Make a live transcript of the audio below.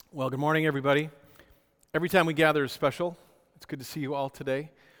Well, good morning, everybody. Every time we gather is special. It's good to see you all today.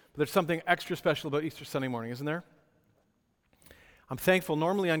 But there's something extra special about Easter Sunday morning, isn't there? I'm thankful.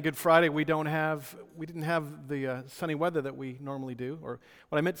 Normally on Good Friday we didn't have the sunny weather that we normally do. Or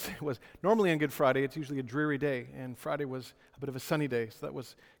what I meant to say was, normally on Good Friday it's usually a dreary day, and Friday was a bit of a sunny day, so that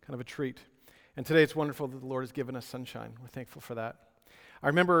was kind of a treat. And today it's wonderful that the Lord has given us sunshine. We're thankful for that. I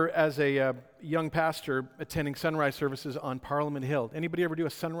remember as a young pastor attending sunrise services on Parliament Hill. Anybody ever do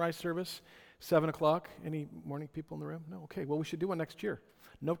a sunrise service? 7 o'clock? Any morning people in the room? No? Okay, well, we should do one next year.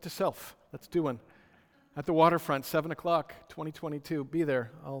 Note to self, let's do one. At the waterfront, 7 o'clock, 2022. Be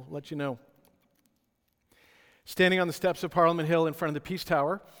there. I'll let you know. Standing on the steps of Parliament Hill in front of the Peace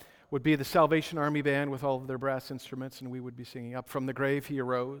Tower would be the Salvation Army band with all of their brass instruments, and we would be singing Up From the Grave He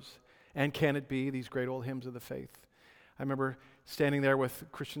Arose, and Can It Be, these great old hymns of the faith. I remember standing there with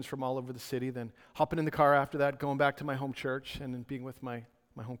Christians from all over the city, then hopping in the car after that, going back to my home church, and then being with my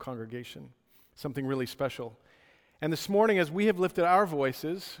home congregation. Something really special. And this morning, as we have lifted our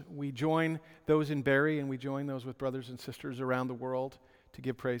voices, we join those in Barrie, and we join those with brothers and sisters around the world to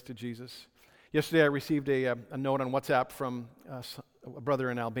give praise to Jesus. Yesterday, I received a note on WhatsApp from a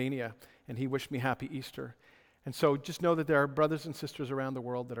brother in Albania, and he wished me happy Easter. And so just know that there are brothers and sisters around the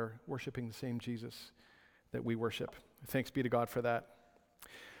world that are worshiping the same Jesus that we worship. Thanks be to God for that.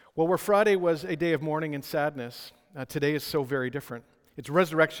 Well, where Friday was a day of mourning and sadness, today is so very different. It's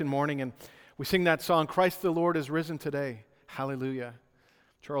resurrection morning, and we sing that song, Christ the Lord is risen today. Hallelujah.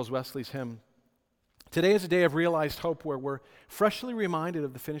 Charles Wesley's hymn. Today is a day of realized hope where we're freshly reminded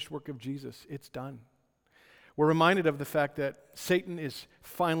of the finished work of Jesus. It's done. We're reminded of the fact that Satan is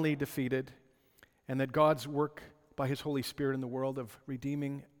finally defeated and that God's work by His Holy Spirit in the world of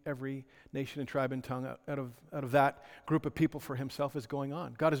redeeming every nation and tribe and tongue out of that group of people for Himself is going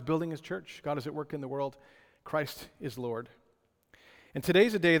on. God is building His church. God is at work in the world. Christ is Lord. And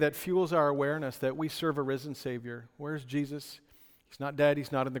today's a day that fuels our awareness that we serve a risen Savior. Where's Jesus? He's not dead.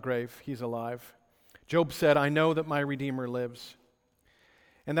 He's not in the grave. He's alive. Job said, I know that my Redeemer lives.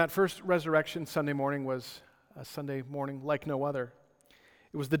 And that first resurrection Sunday morning was a Sunday morning like no other.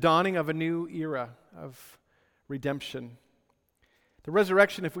 It was the dawning of a new era of redemption. The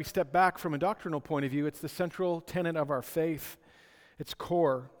resurrection, if we step back from a doctrinal point of view, it's the central tenet of our faith. Its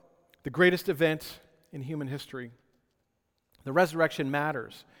core, the greatest event in human history. The resurrection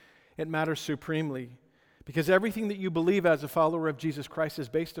matters. It matters supremely because everything that you believe as a follower of Jesus Christ is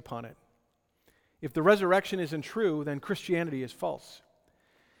based upon it. If the resurrection isn't true, then Christianity is false.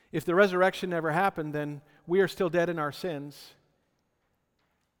 If the resurrection never happened, then we are still dead in our sins,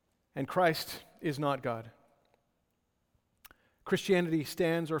 and Christ is not God. Christianity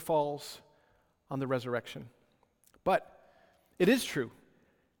stands or falls on the resurrection. But it is true.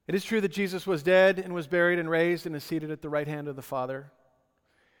 It is true that Jesus was dead and was buried and raised and is seated at the right hand of the Father.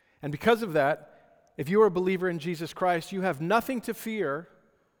 And because of that, if you are a believer in Jesus Christ, you have nothing to fear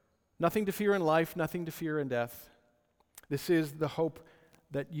in life, nothing to fear in death. This is the hope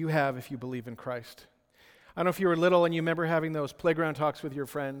that you have if you believe in Christ. I don't know if you were little and you remember having those playground talks with your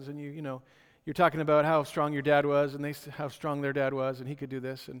friends, and you're talking about how strong your dad was, and how strong their dad was, and he could do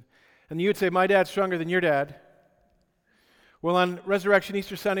this. And you would say, my dad's stronger than your dad. Well, on Resurrection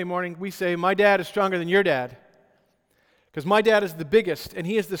Easter Sunday morning, we say, my dad is stronger than your dad. Because my dad is the biggest, and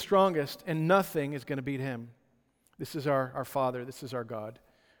he is the strongest, and nothing is going to beat him. This is our Father. This is our God.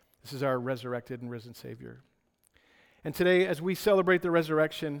 This is our resurrected and risen Savior. And today, as we celebrate the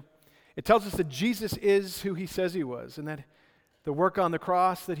resurrection, it tells us that Jesus is who He says He was, and that the work on the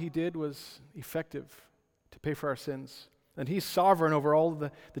cross that He did was effective to pay for our sins. And He's sovereign over all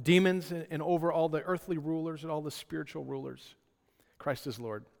the demons and over all the earthly rulers and all the spiritual rulers. Christ is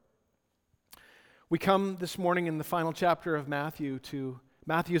Lord. We come this morning in the final chapter of Matthew to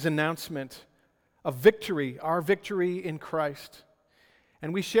Matthew's announcement of victory, our victory in Christ.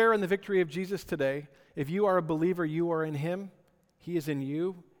 And we share in the victory of Jesus today. If you are a believer, you are in Him, He is in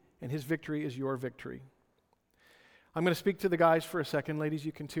you, and His victory is your victory. I'm going to speak to the guys for a second. Ladies,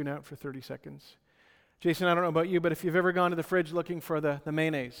 you can tune out for 30 seconds. Jason, I don't know about you, but if you've ever gone to the fridge looking for the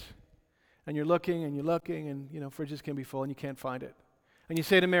mayonnaise, and you're looking, and fridges can be full, and you can't find it. And you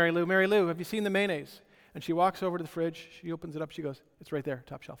say to Mary Lou, have you seen the mayonnaise? And she walks over to the fridge, she opens it up, she goes, it's right there,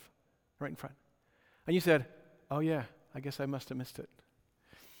 top shelf, right in front. And you said, oh yeah, I guess I must have missed it.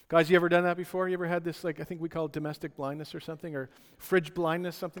 Guys, you ever done that before? You ever had this, I think we call it domestic blindness or something, or fridge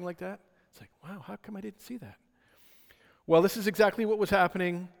blindness, something like that? It's like, wow, how come I didn't see that? Well, this is exactly what was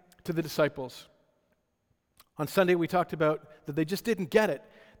happening to the disciples. On Sunday, we talked about that they just didn't get it.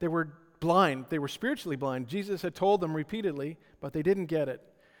 They were blind. They were spiritually blind. Jesus had told them repeatedly, but they didn't get it.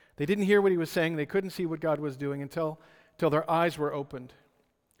 They didn't hear what He was saying. They couldn't see what God was doing until their eyes were opened.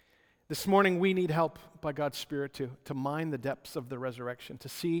 This morning we need help by God's Spirit to mine the depths of the resurrection, to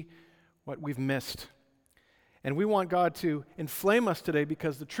see what we've missed. And we want God to inflame us today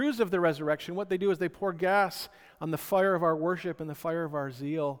because the truths of the resurrection, what they do is they pour gas on the fire of our worship and the fire of our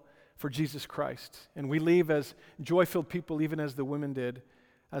zeal for Jesus Christ. And we leave as joy-filled people, even as the women did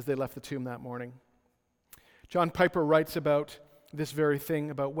as they left the tomb that morning. John Piper writes about this very thing,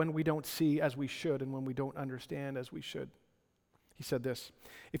 about when we don't see as we should and when we don't understand as we should. He said this: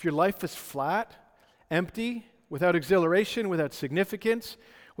 if your life is flat, empty, without exhilaration, without significance,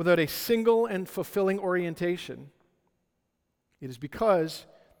 without a single and fulfilling orientation, it is because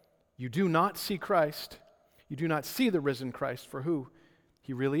you do not see Christ. You do not see the risen Christ for who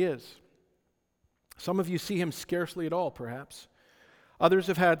he really is. Some of you see him scarcely at all, perhaps. Others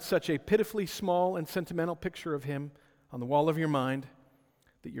have had such a pitifully small and sentimental picture of him on the wall of your mind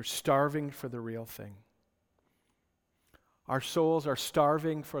that you're starving for the real thing. Our souls are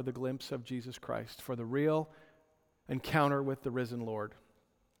starving for the glimpse of Jesus Christ, for the real encounter with the risen Lord.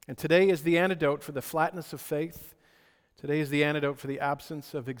 And today is the antidote for the flatness of faith. Today is the antidote for the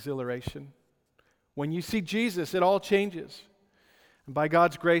absence of exhilaration. When you see Jesus, it all changes. And by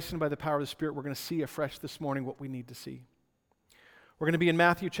God's grace and by the power of the Spirit, we're going to see afresh this morning what we need to see. We're going to be in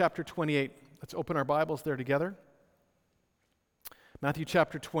Matthew chapter 28. Let's open our Bibles there together. Matthew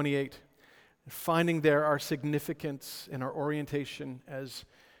chapter 28. Finding there our significance and our orientation as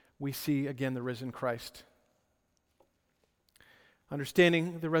we see again the risen Christ.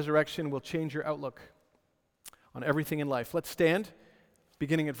 Understanding the resurrection will change your outlook on everything in life. Let's stand,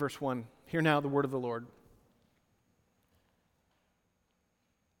 beginning at verse 1. Hear now the word of the Lord.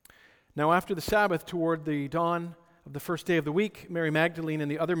 Now after the Sabbath, toward the dawn of the first day of the week, Mary Magdalene and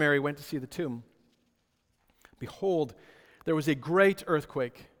the other Mary went to see the tomb. Behold, there was a great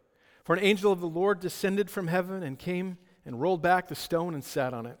earthquake, for an angel of the Lord descended from heaven and came and rolled back the stone and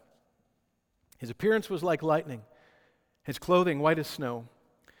sat on it. His appearance was like lightning, his clothing white as snow.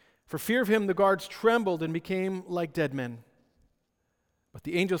 For fear of him, the guards trembled and became like dead men. But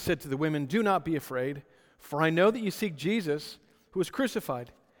the angel said to the women, "Do not be afraid, for I know that you seek Jesus, who was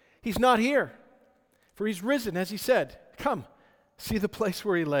crucified. He's not here, for he's risen, as he said. Come, see the place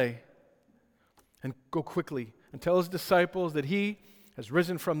where he lay, and go quickly and tell his disciples that he has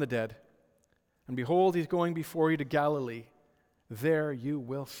risen from the dead. And behold, he's going before you to Galilee. There you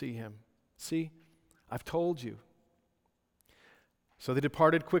will see him." See, I've told you. So they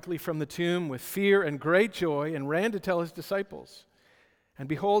departed quickly from the tomb with fear and great joy and ran to tell his disciples. And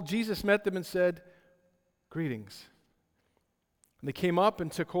behold, Jesus met them and said, "Greetings." And they came up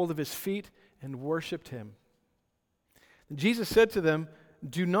and took hold of his feet and worshiped him. And Jesus said to them,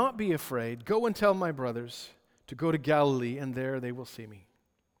 "Do not be afraid. Go and tell my brothers to go to Galilee, and there they will see me."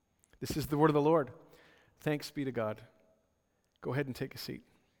 This is the word of the Lord. Thanks be to God. Go ahead and take a seat.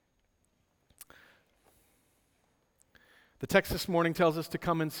 The text this morning tells us to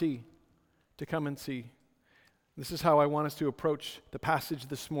come and see, to come and see. This is how I want us to approach the passage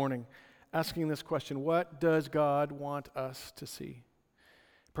this morning, asking this question: what does God want us to see?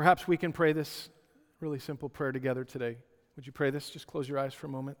 Perhaps we can pray this really simple prayer together today. Would you pray this? Just close your eyes for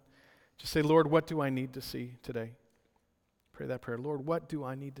a moment. Just say, "Lord, what do I need to see today?" Pray that prayer. Lord, what do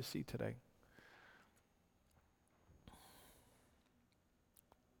I need to see today?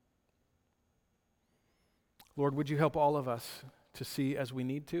 Lord, would you help all of us to see as we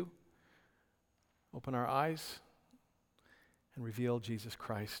need to? Open our eyes and reveal Jesus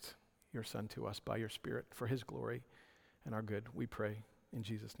Christ, your Son, to us by your Spirit for his glory and our good. We pray in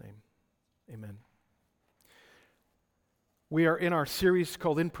Jesus' name. Amen. We are in our series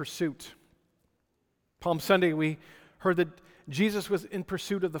called In Pursuit. Palm Sunday, we heard that Jesus was in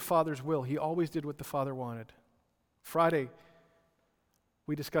pursuit of the Father's will. He always did what the Father wanted. Friday,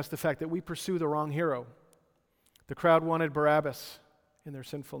 we discussed the fact that we pursue the wrong hero. The crowd wanted Barabbas in their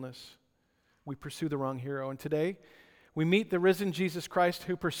sinfulness. We pursue the wrong hero. And today, we meet the risen Jesus Christ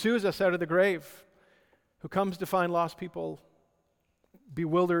who pursues us out of the grave, who comes to find lost people,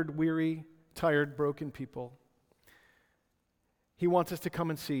 bewildered, weary, tired, broken people. He wants us to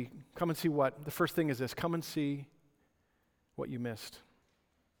come and see. Come and see what? The first thing is this: come and see what you missed.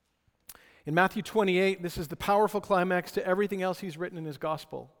 In Matthew 28, this is the powerful climax to everything else he's written in his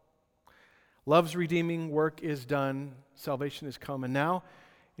gospel. Love's redeeming work is done. Salvation has come. And now,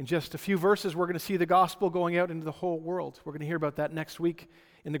 in just a few verses, we're going to see the gospel going out into the whole world. We're going to hear about that next week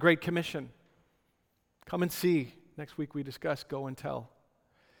in the Great Commission. Come and see. Next week we discuss go and tell.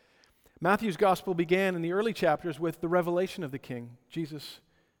 Matthew's gospel began in the early chapters with the revelation of the King, Jesus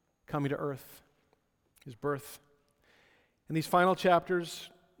coming to earth, his birth. In these final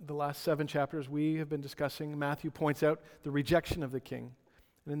chapters, the last 7 chapters we have been discussing, Matthew points out the rejection of the King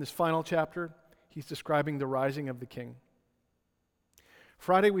And in this final chapter, he's describing the rising of the king.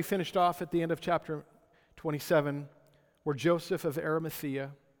 Friday, we finished off at the end of chapter 27, where Joseph of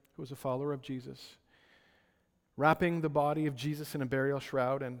Arimathea, who was a follower of Jesus, wrapping the body of Jesus in a burial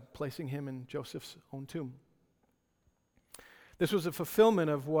shroud and placing him in Joseph's own tomb. This was a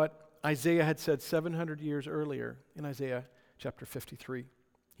fulfillment of what Isaiah had said 700 years earlier in Isaiah chapter 53.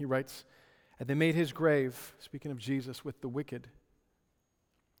 He writes, "And they made his grave," speaking of Jesus, "with the wicked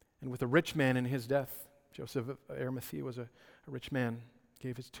and with a rich man in his death." Joseph of Arimathea was a rich man,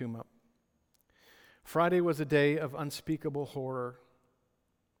 gave his tomb up. Friday was a day of unspeakable horror,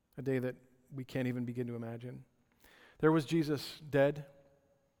 a day that we can't even begin to imagine. There was Jesus dead,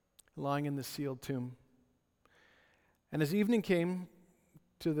 lying in the sealed tomb. And as evening came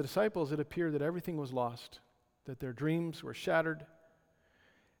to the disciples, it appeared that everything was lost, that their dreams were shattered,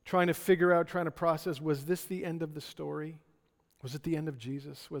 trying to figure out, trying to process, was this the end of the story? Was it the end of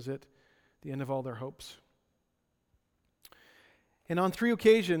Jesus? Was it the end of all their hopes? And on 3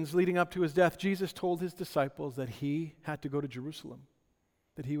 occasions leading up to his death, Jesus told his disciples that he had to go to Jerusalem,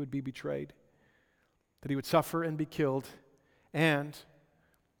 that he would be betrayed, that he would suffer and be killed, and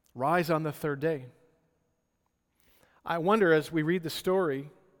rise on the 3rd day. I wonder, as we read the story,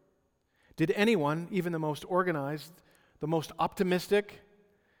 did anyone, even the most organized, the most optimistic,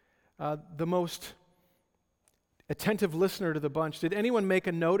 the most attentive listener to the bunch, did anyone make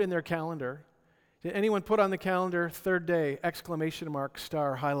a note in their calendar? Did anyone put on the calendar 3rd day, exclamation mark,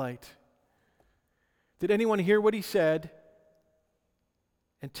 star, highlight? Did anyone hear what he said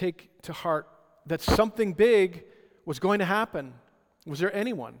and take to heart that something big was going to happen? Was there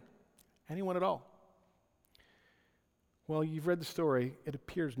anyone? Anyone at all? Well, you've read the story. It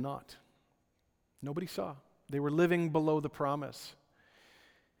appears not. Nobody saw. They were living below the promise.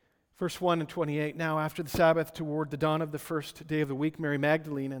 Verse 1 and 28, "Now after the Sabbath, toward the dawn of the 1st day of the week, Mary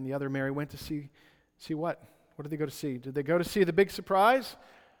Magdalene and the other Mary went to see what? What did they go to see? Did they go to see the big surprise?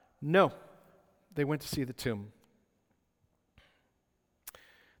 No. They went to see the tomb.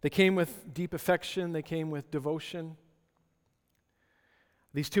 They came with deep affection. They came with devotion.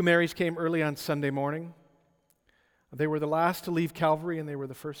 These 2 Marys came early on Sunday morning. They were the last to leave Calvary, and they were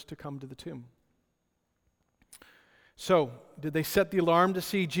the first to come to the tomb. So, did they set the alarm to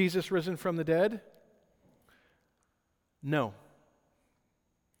see Jesus risen from the dead? No.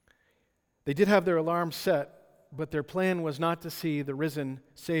 They did have their alarm set, but their plan was not to see the risen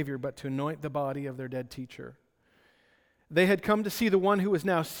Savior, but to anoint the body of their dead teacher. They had come to see the one who was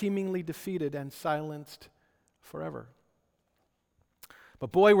now seemingly defeated and silenced forever.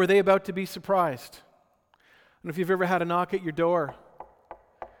 But boy, were they about to be surprised. I don't know if you've ever had a knock at your door,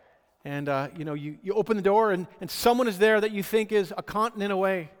 and you open the door and someone is there that you think is a continent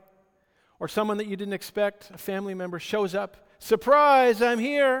away, or someone that you didn't expect, a family member shows up, surprise, I'm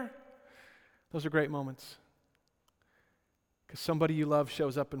here. Those are great moments, because somebody you love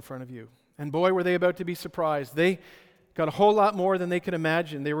shows up in front of you. And boy, were they about to be surprised. They got a whole lot more than they could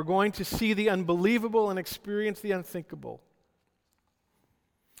imagine. They were going to see the unbelievable and experience the unthinkable.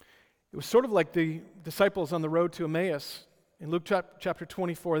 It was sort of like the disciples on the road to Emmaus. In Luke chapter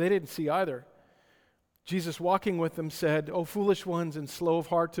 24, they didn't see either. Jesus, walking with them, said, "O foolish ones and slow of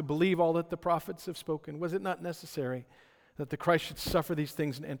heart to believe all that the prophets have spoken. Was it not necessary that the Christ should suffer these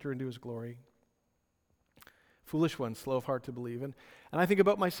things and enter into his glory?" Foolish ones, slow of heart to believe. And I think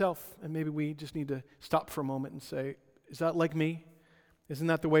about myself, and maybe we just need to stop for a moment and say, is that like me? Isn't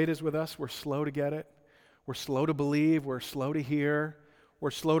that the way it is with us? We're slow to get it. We're slow to believe. We're slow to hear.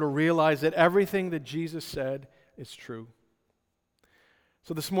 We're slow to realize that everything that Jesus said is true.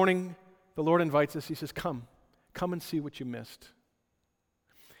 So this morning, the Lord invites us. He says, come and see what you missed.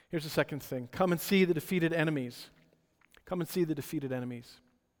 Here's the second thing. Come and see the defeated enemies. Come and see the defeated enemies.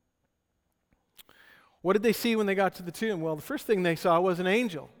 What did they see when they got to the tomb? Well, the first thing they saw was an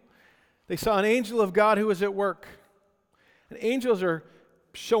angel. They saw an angel of God who was at work. And angels are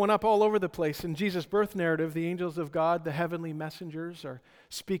showing up all over the place. In Jesus' birth narrative, the angels of God, the heavenly messengers, are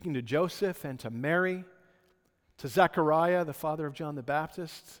speaking to Joseph and to Mary, to Zechariah, the father of John the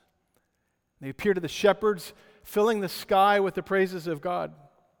Baptist. They appear to the shepherds, filling the sky with the praises of God.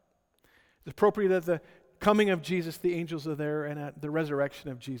 It's appropriate at the coming of Jesus, the angels are there, and at the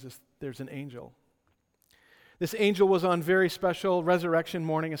resurrection of Jesus, there's an angel. This angel was on very special resurrection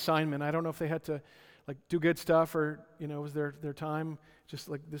morning assignment. I don't know if they had to do good stuff or, it was their time, just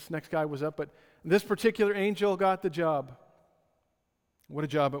like this next guy was up, but this particular angel got the job. What a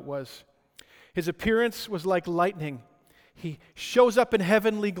job it was. His appearance was like lightning. He shows up in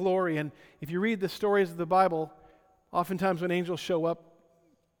heavenly glory, and if you read the stories of the Bible, oftentimes when angels show up,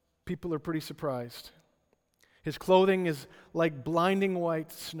 people are pretty surprised. His clothing is like blinding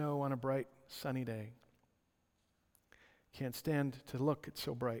white snow on a bright, sunny day. Can't stand to look, it's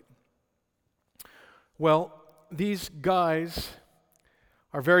so bright. Well, these guys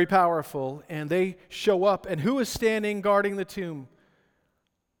are very powerful, and they show up, and who is standing guarding the tomb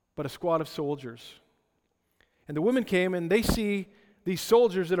but a squad of soldiers? And the women came, and they see these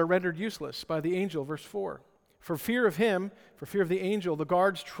soldiers that are rendered useless by the angel, verse 4. For fear of him, for fear of the angel, the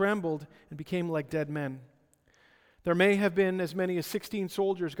guards trembled and became like dead men. There may have been as many as 16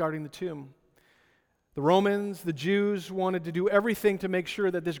 soldiers guarding the tomb. The Romans, the Jews, wanted to do everything to make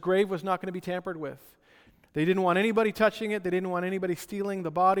sure that this grave was not going to be tampered with. They didn't want anybody touching it. They didn't want anybody stealing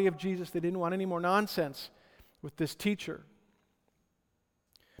the body of Jesus. They didn't want any more nonsense with this teacher.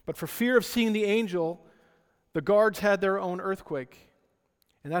 But for fear of seeing the angel, the guards had their own earthquake.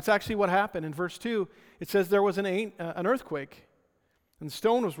 And that's actually what happened. In verse 2, it says there was an earthquake, and the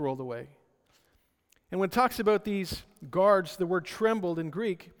stone was rolled away. And when it talks about these guards, the word trembled in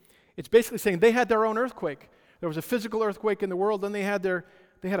Greek, it's basically saying they had their own earthquake. There was a physical earthquake in the world, then they had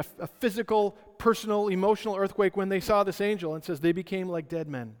a physical, personal, emotional earthquake when they saw this angel, and it says they became like dead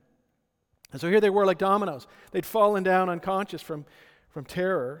men. And so here they were like dominoes. They'd fallen down unconscious from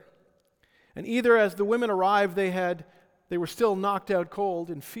terror. And either as the women arrived, they were still knocked out cold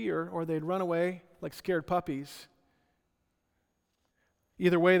in fear, or they'd run away like scared puppies.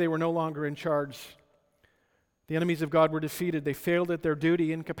 Either way, they were no longer in charge. The enemies of God were defeated. They failed at their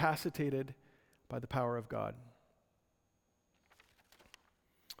duty, incapacitated by the power of God.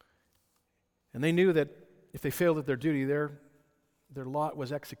 And they knew that if they failed at their duty, their lot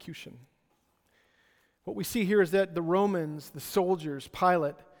was execution. What we see here is that the Romans, the soldiers,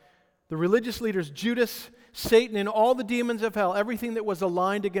 Pilate, the religious leaders, Judas, Satan, and all the demons of hell, everything that was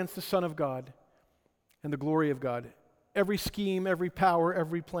aligned against the Son of God and the glory of God, every scheme, every power,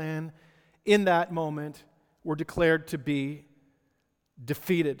 every plan in that moment were declared to be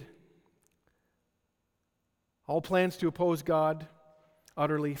defeated. All plans to oppose God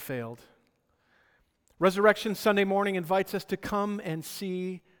utterly failed. Resurrection Sunday morning invites us to come and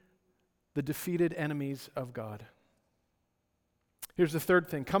see the defeated enemies of God. Here's the third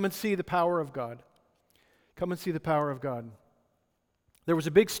thing. Come and see the power of God. Come and see the power of God. There was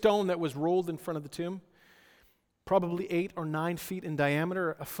a big stone that was rolled in front of the tomb, probably 8 or 9 feet in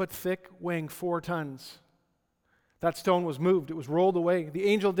diameter, a foot thick, weighing 4 tons. That stone was moved. It was rolled away. The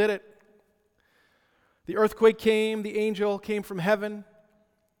angel did it. The earthquake came. The angel came from heaven.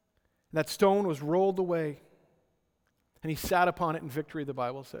 That stone was rolled away. And he sat upon it in victory, the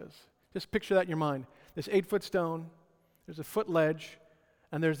Bible says. Just picture that in your mind. This 8-foot stone, there's a foot ledge,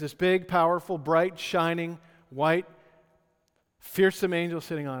 and there's this big, powerful, bright, shining, white, fearsome angel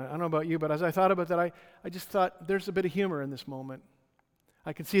sitting on it. I don't know about you, but as I thought about that, I just thought there's a bit of humor in this moment.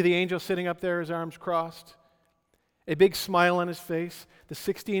 I can see the angel sitting up there, his arms crossed, a big smile on his face, the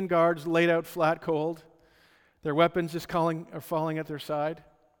 16 guards laid out flat cold, their weapons just falling at their side.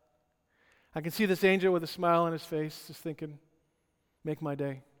 I can see this angel with a smile on his face, just thinking, make my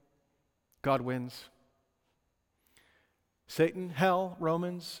day. God wins. Satan, hell,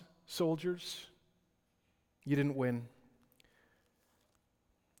 Romans, soldiers, you didn't win.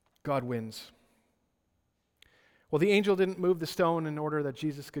 God wins. Well, the angel didn't move the stone in order that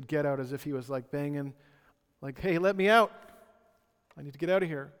Jesus could get out, as if he was like banging, like, hey, let me out. I need to get out of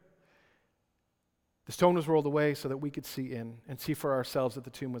here. The stone was rolled away so that we could see in and see for ourselves that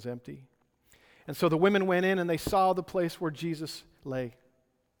the tomb was empty. And so the women went in and they saw the place where Jesus lay.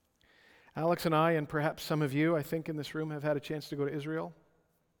 Alex and I, and perhaps some of you, I think in this room, have had a chance to go to Israel,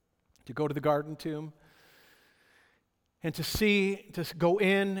 to go to the Garden Tomb, and to go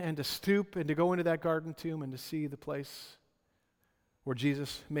in and to stoop and to go into that Garden Tomb and to see the place where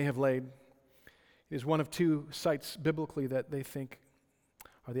Jesus may have laid. It is one of 2 sites biblically that they think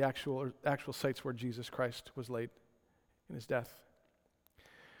are the actual sites where Jesus Christ was laid in his death.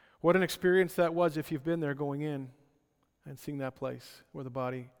 What an experience that was if you've been there, going in and seeing that place where the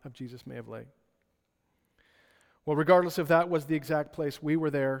body of Jesus may have laid. Well, regardless if that was the exact place, we were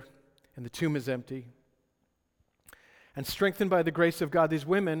there and the tomb is empty. And strengthened by the grace of God, these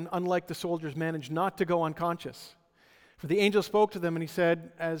women, unlike the soldiers, managed not to go unconscious. For the angel spoke to them and he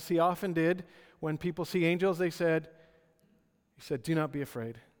said, as he often did, when people see angels, he said, do not be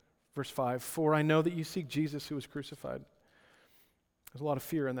afraid. Verse 5, for I know that you seek Jesus who was crucified. There's a lot of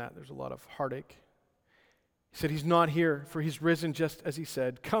fear in that. There's a lot of heartache. He said, he's not here, for he's risen just as he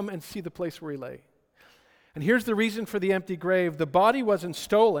said. Come and see the place where he lay. And here's the reason for the empty grave. The body wasn't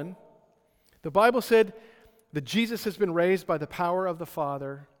stolen. The Bible said that Jesus has been raised by the power of the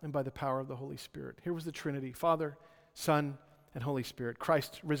Father and by the power of the Holy Spirit. Here was the Trinity, Father, Son, and Holy Spirit.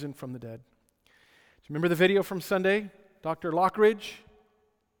 Christ risen from the dead. you remember the video from Sunday? Dr. Lockridge,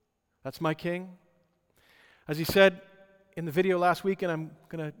 that's my king. As he said in the video last week, and I'm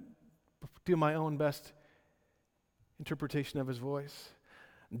going to do my own best interpretation of his voice.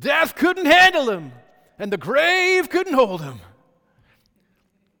 Death couldn't handle him, and the grave couldn't hold him.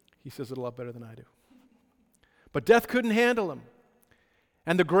 He says it a lot better than I do. But death couldn't handle him,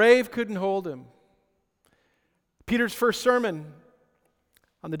 and the grave couldn't hold him. Peter's first sermon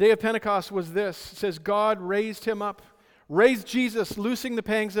on the day of Pentecost was this. It says, God raised him up, raised Jesus, loosing the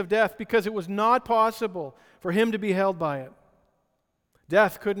pangs of death, because it was not possible for him to be held by it.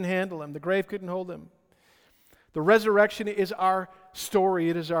 Death couldn't handle him. The grave couldn't hold him. The resurrection is our story.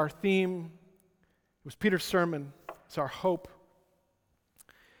 It is our theme. It was Peter's sermon. It's our hope.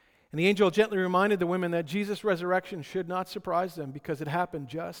 And the angel gently reminded the women that Jesus' resurrection should not surprise them because it happened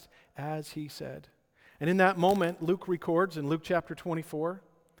just as he said. And in that moment, Luke records in Luke chapter 24,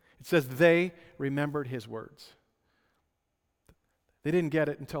 it says they remembered his words. They didn't get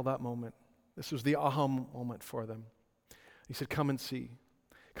it until that moment. This was the aha moment for them. He said, come and see.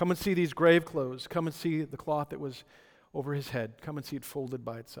 Come and see these grave clothes. Come and see the cloth that was over his head. Come and see it folded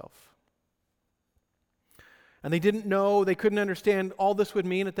by itself. And they didn't know, they couldn't understand all this would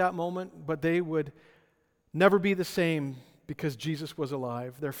mean at that moment, but they would never be the same because Jesus was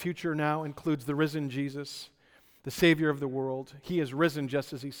alive. Their future now includes the risen Jesus, the Savior of the world. He is risen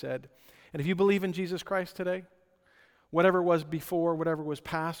just as he said. And if you believe in Jesus Christ today, whatever was before, whatever was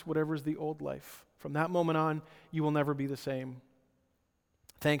past, whatever is the old life, from that moment on, you will never be the same.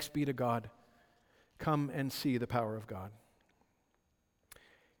 Thanks be to God. Come and see the power of God.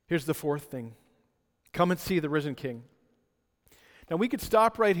 Here's the fourth thing. Come and see the risen King. Now we could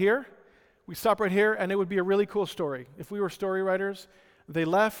stop right here. We stop right here and it would be a really cool story. If we were story writers, they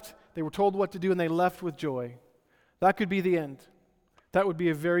left, they were told what to do and they left with joy. That could be the end. That would be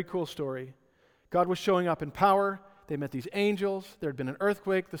a very cool story. God was showing up in power. They met these angels. There had been an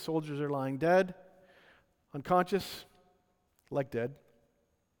earthquake. The soldiers are lying dead, unconscious, like dead.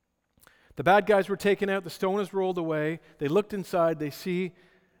 The bad guys were taken out. The stone is rolled away. They looked inside. They see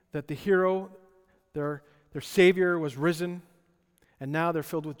that the hero, their Savior, was risen. And now they're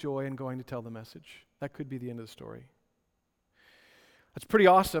filled with joy and going to tell the message. That could be the end of the story. That's pretty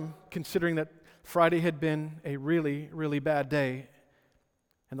awesome, considering that Friday had been a really, really bad day.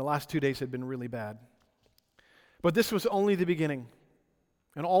 And the last 2 days had been really bad. But this was only the beginning.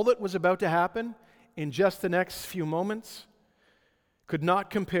 And all that was about to happen in just the next few moments could not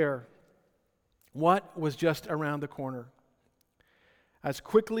compare what was just around the corner. As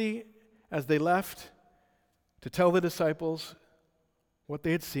quickly as they left to tell the disciples what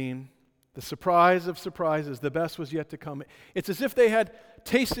they had seen, the surprise of surprises, the best was yet to come. It's as if they had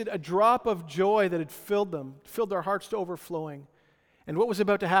tasted a drop of joy that had filled them, filled their hearts to overflowing. And what was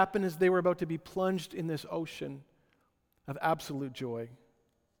about to happen is they were about to be plunged in this ocean of absolute joy.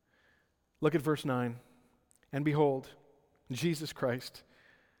 Look at verse 9. And behold, Jesus Christ,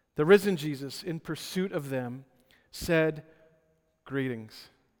 the risen Jesus, in pursuit of them, said, greetings.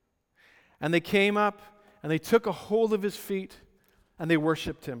 And they came up and they took a hold of his feet and they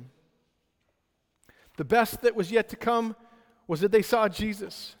worshiped him. The best that was yet to come was that they saw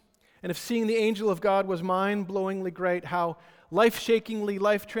Jesus. And if seeing the angel of God was mind-blowingly great, how life-shakingly,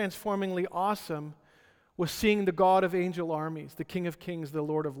 life-transformingly awesome was seeing the God of angel armies, the King of kings, the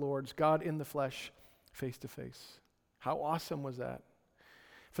Lord of lords, God in the flesh, face to face. How awesome was that?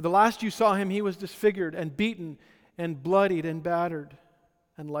 For the last you saw him, he was disfigured and beaten and bloodied and battered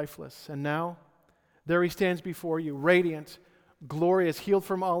and lifeless. And now, there he stands before you, radiant, glorious, healed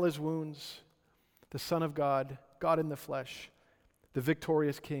from all his wounds, the Son of God, God in the flesh, the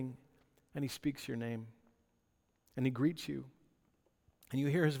victorious King, and he speaks your name. And he greets you. And you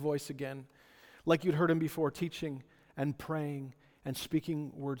hear his voice again, like you'd heard him before, teaching and praying and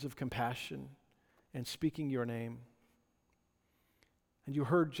speaking words of compassion and speaking your name. And you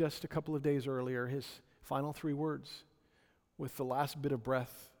heard just a couple of days earlier his final 3 words with the last bit of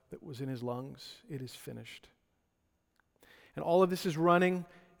breath that was in his lungs. It is finished. And all of this is running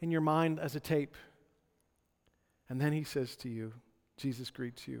in your mind as a tape. And then he says to you, Jesus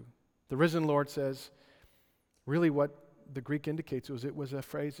greets you. The risen Lord says, really what the Greek indicates was it was a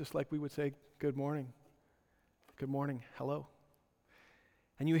phrase just like we would say, good morning. Good morning. Hello.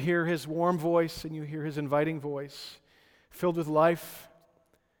 And you hear his warm voice and you hear his inviting voice filled with life.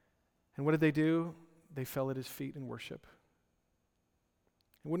 And what did they do? They fell at his feet in worship.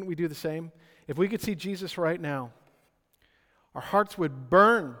 And wouldn't we do the same? If we could see Jesus right now, our hearts would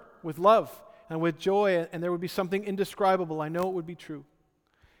burn with love and with joy, and there would be something indescribable. I know it would be true.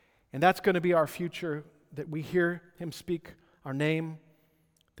 And that's going to be our future, that we hear him speak our name,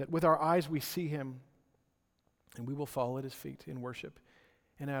 that with our eyes we see him, And we will fall at his feet in worship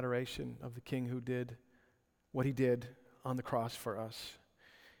and adoration of the King who did what he did on the cross for us.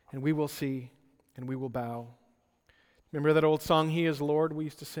 And we will see and we will bow. Remember that old song, He is Lord? We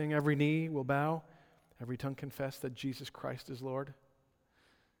used to sing, every knee will bow, every tongue confess that Jesus Christ is Lord.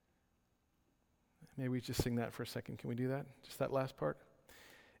 Maybe we just sing that for a second. Can we do that? Just that last part.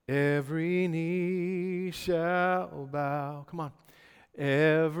 Every knee shall bow. Come on.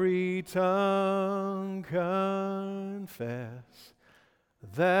 Every tongue confess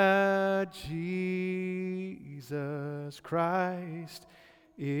that Jesus Christ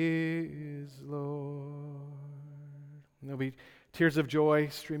is Lord. And there'll be tears of joy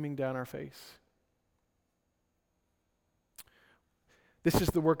streaming down our face. This is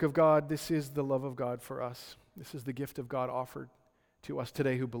the work of God. This is the love of God for us. This is the gift of God offered to us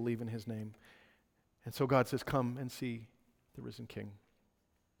today who believe in his name. And so God says, come and see the risen King.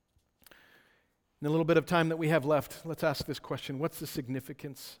 In a little bit of time that we have left, let's ask this question. What's the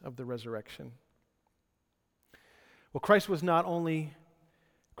significance of the resurrection? Well, Christ was not only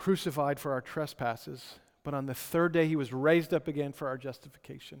crucified for our trespasses, but on the third day he was raised up again for our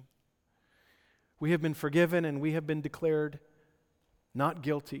justification. We have been forgiven and we have been declared not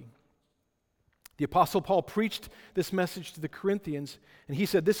guilty. The Apostle Paul preached this message to the Corinthians, and he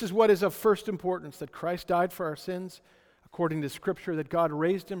said, this is what is of first importance, that Christ died for our sins, according to Scripture, that God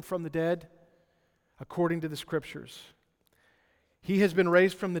raised him from the dead, according to the Scriptures. He has been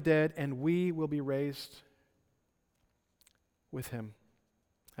raised from the dead, and we will be raised with him.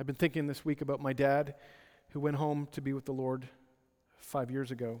 I've been thinking this week about my dad, who went home to be with the Lord 6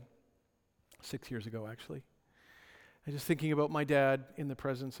 years ago, actually. I'm just thinking about my dad in the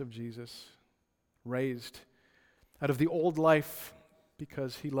presence of Jesus, raised out of the old life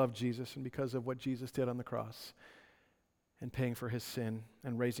because he loved Jesus and because of what Jesus did on the cross and paying for his sin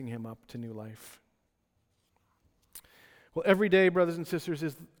and raising him up to new life. Well, every day, brothers and sisters,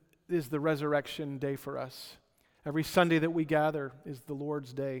 is the resurrection day for us. Every Sunday that we gather is the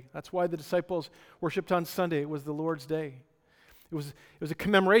Lord's day. That's why the disciples worshiped on Sunday. It was the Lord's day. It was a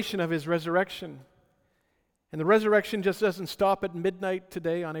commemoration of his resurrection. And the resurrection just doesn't stop at midnight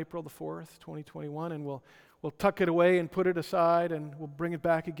today on April the 4th, 2021, and we'll tuck it away and put it aside and we'll bring it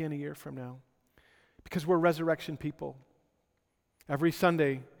back again a year from now. Because we're resurrection people. Every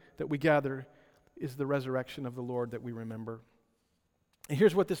Sunday that we gather is the resurrection of the Lord that we remember. And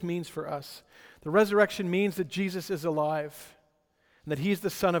here's what this means for us. The resurrection means that Jesus is alive, and that he's the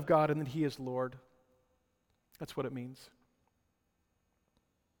Son of God, and that he is Lord. That's what it means.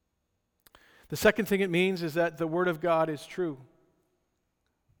 The second thing it means is that the Word of God is true.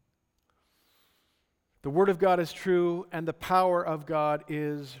 The Word of God is true, and the power of God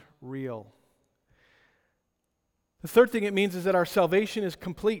is real. The third thing it means is that our salvation is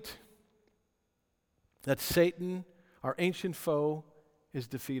complete. That Satan, our ancient foe, is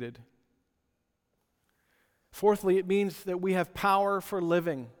defeated. Fourthly, it means that we have power for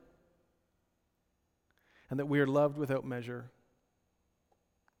living and that we are loved without measure.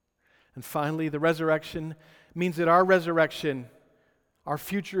 And finally, the resurrection means that our resurrection, our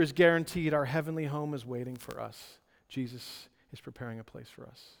future is guaranteed, our heavenly home is waiting for us. Jesus is preparing a place for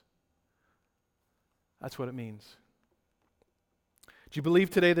us. That's what it means. Do you believe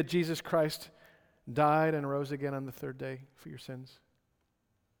today that Jesus Christ died and rose again on the third day for your sins?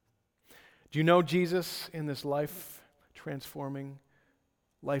 Do you know Jesus in this life-transforming,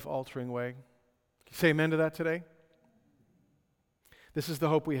 life-altering way? Can you say amen to that today? This is the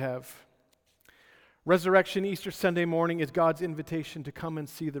hope we have. Resurrection Easter Sunday morning is God's invitation to come and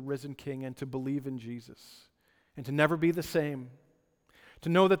see the risen King and to believe in Jesus and to never be the same. To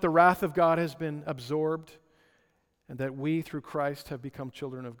know that the wrath of God has been absorbed and that we, through Christ, have become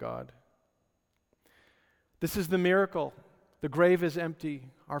children of God. This is the miracle. The grave is empty.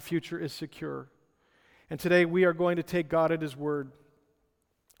 Our future is secure. And today we are going to take God at his word.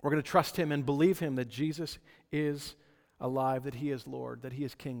 We're going to trust him and believe him that Jesus is alive, that he is Lord, that he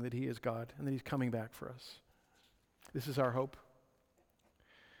is King, that he is God, and that he's coming back for us. This is our hope.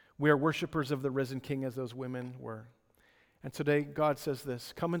 We are worshipers of the risen King as those women were. And today God says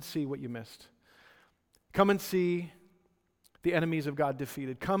this, come and see what you missed. Come and see the enemies of God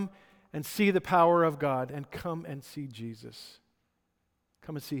defeated. Come and see the power of God, and come and see Jesus.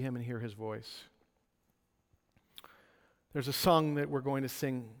 Come and see him and hear his voice. There's a song that we're going to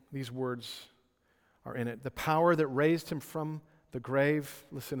sing. These words are in it. The power that raised him from the grave,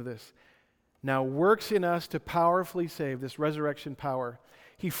 listen to this, now works in us to powerfully save, this resurrection power.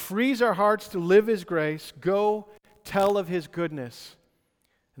 He frees our hearts to live his grace. Go tell of his goodness.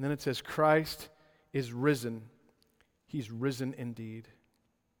 And then it says, Christ is risen. He's risen indeed.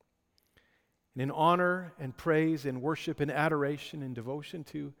 and in honor and praise and worship and adoration and devotion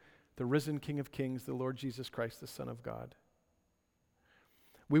to the risen King of Kings, the Lord Jesus Christ, the Son of God.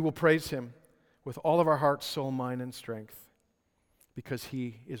 We will praise him with all of our heart, soul, mind, and strength because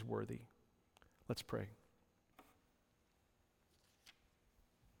he is worthy. Let's pray.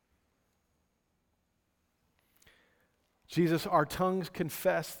 Jesus, our tongues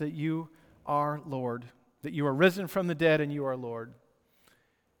confess that you are Lord, that you are risen from the dead and you are Lord.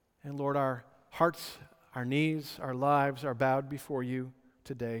 And Lord, our hearts, our knees, our lives are bowed before you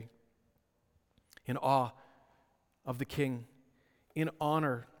today in awe of the King, in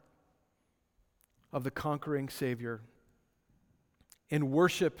honor of the conquering Savior, in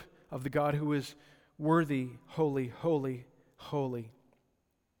worship of the God who is worthy, holy, holy, holy,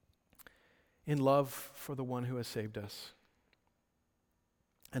 in love for the one who has saved us.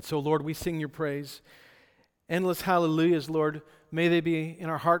 And so, Lord, we sing your praise. Endless hallelujahs, Lord, may they be in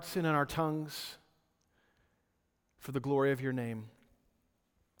our hearts and in our tongues for the glory of your name.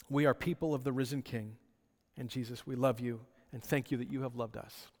 We are people of the risen King. And Jesus, we love you and thank you that you have loved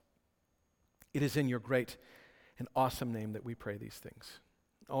us. It is in your great and awesome name that we pray these things.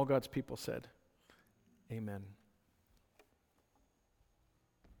 All God's people said, amen.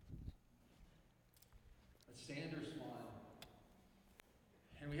 Let's stand or smile.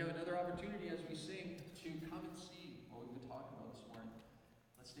 And we have another opportunity as we sing to come and see what we've been talking about this morning.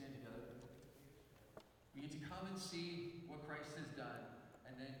 Let's stand together. We get to come and see what Christ has done,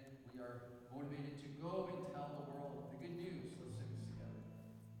 and then we are motivated to go and tell the world the good news. Let's sing this together.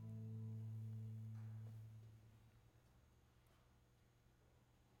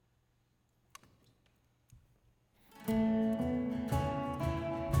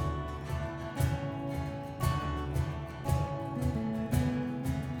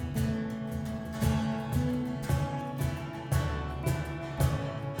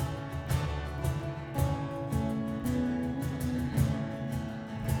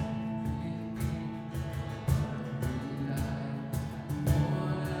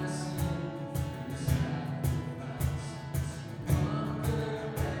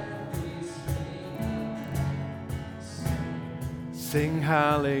 Sing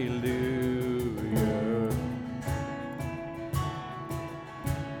hallelujah.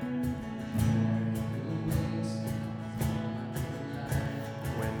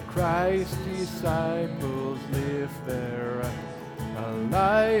 When Christ's disciples lift their eyes,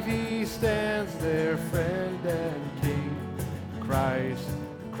 alive he stands, their friend and King.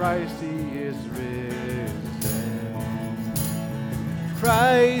 Christ he is risen.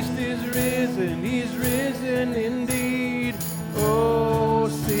 Christ is risen, he's risen indeed. Oh,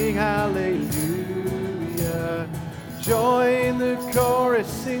 sing hallelujah. Join the chorus,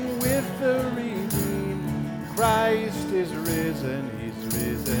 sing with the redeemed. Christ is risen, he's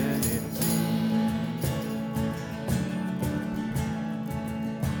risen indeed.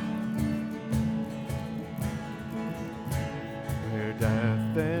 Where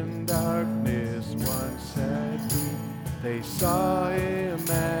death and darkness once had been, they saw him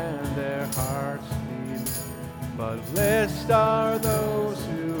and their hearts beat. But blessed are those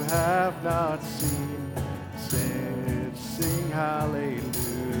who have not seen. Sing hallelujah.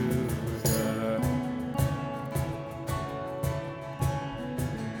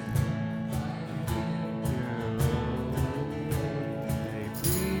 They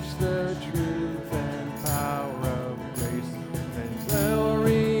preach the truth and power of grace, and they'll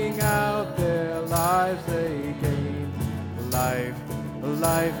ring out their lives they gain,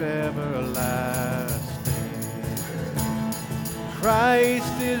 life everlasting.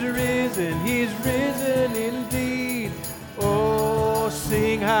 Christ is risen, he's risen indeed. Oh,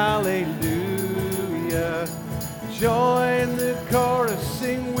 sing hallelujah. Join the chorus,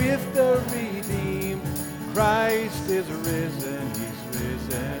 sing with the redeemed. Christ is risen, he's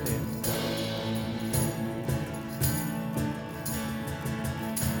risen indeed.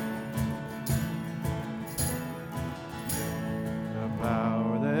 The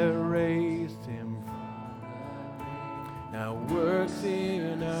power that raised him now works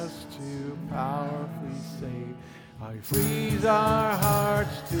in us to powerfully save. He frees our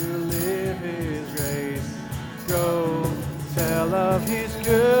hearts to live his grace. Go tell of his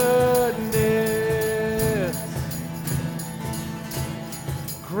goodness.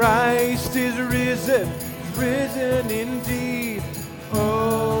 Christ is risen indeed.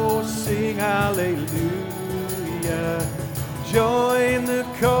 Oh, sing hallelujah. Join the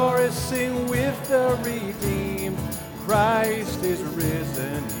chorus, sing with the redeemed. Christ is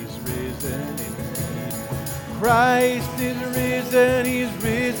risen, he's risen indeed. Christ is risen, he's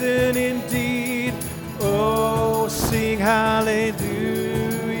risen indeed. Oh, sing hallelujah.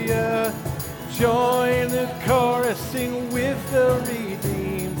 Join the chorus, sing with the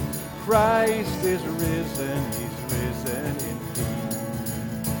redeemed. Christ is risen, he's risen indeed.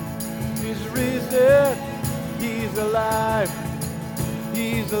 He's risen, he's alive,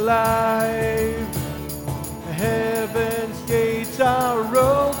 he's alive. Heaven's gates are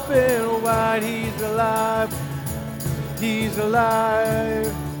open wide, he's alive, he's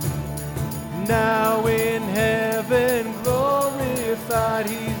alive. Now in heaven glorified,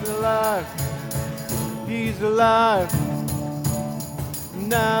 he's alive, he's alive.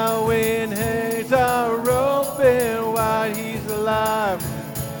 Now in heaven are open wide, he's alive,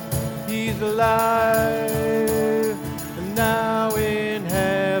 he's alive. Now in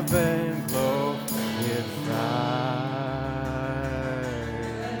heaven glorified.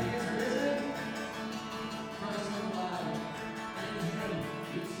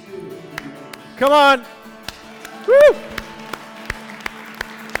 Come on. Woo!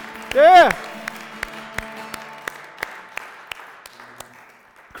 Yeah.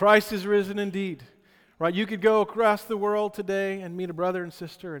 Christ is risen indeed. Right? You could go across the world today and meet a brother and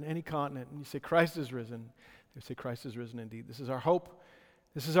sister in any continent, and you say, Christ is risen. They say, Christ is risen indeed. This is our hope.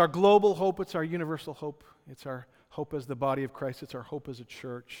 This is our global hope. It's our universal hope. It's our hope as the body of Christ. It's our hope as a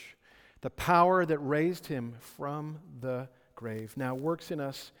church. The power that raised him from the grave now works in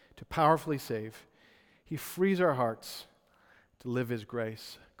us to powerfully save. He frees our hearts to live his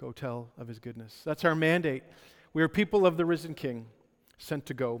grace. Go tell of his goodness. That's our mandate. We are people of the risen King, sent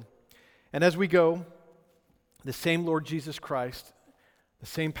to go. And as we go, the same Lord Jesus Christ, the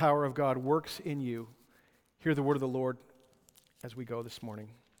same power of God works in you. Hear the word of the Lord as we go this morning.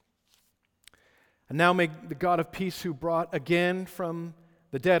 And now may the God of peace, who brought again from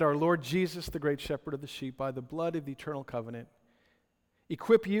the dead our Lord Jesus, the great shepherd of the sheep, by the blood of the eternal covenant,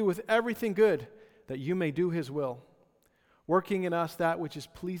 equip you with everything good, that you may do his will, working in us that which is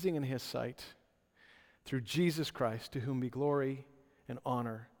pleasing in his sight, through Jesus Christ, to whom be glory and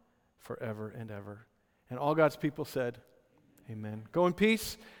honor forever and ever. And all God's people said, amen. Go in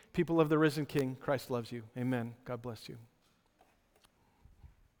peace, people of the risen King. Christ loves you. Amen. God bless you.